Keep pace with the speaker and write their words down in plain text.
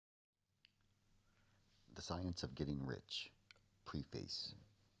The Science of Getting Rich. Preface.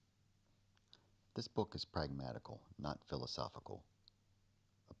 This book is pragmatical, not philosophical.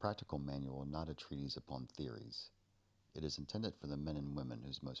 A practical manual, not a treatise upon theories. It is intended for the men and women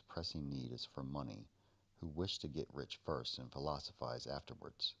whose most pressing need is for money, who wish to get rich first and philosophize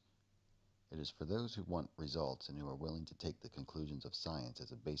afterwards. It is for those who want results and who are willing to take the conclusions of science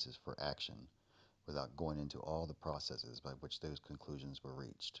as a basis for action, without going into all the processes by which those conclusions were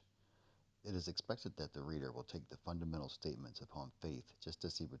reached. It is expected that the reader will take the fundamental statements upon faith just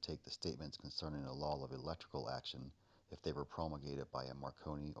as he would take the statements concerning the law of electrical action if they were promulgated by a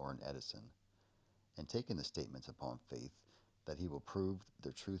Marconi or an Edison, and taking the statements upon faith that he will prove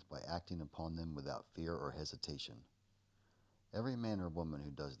their truth by acting upon them without fear or hesitation. Every man or woman who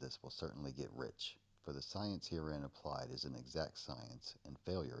does this will certainly get rich, for the science herein applied is an exact science, and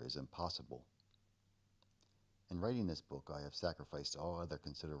failure is impossible. In writing this book, I have sacrificed all other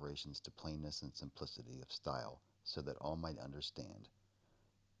considerations to plainness and simplicity of style, so that all might understand.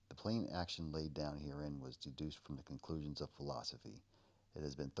 The plain action laid down herein was deduced from the conclusions of philosophy. It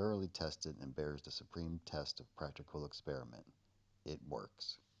has been thoroughly tested and bears the supreme test of practical experiment. It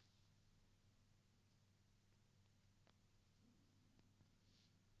works.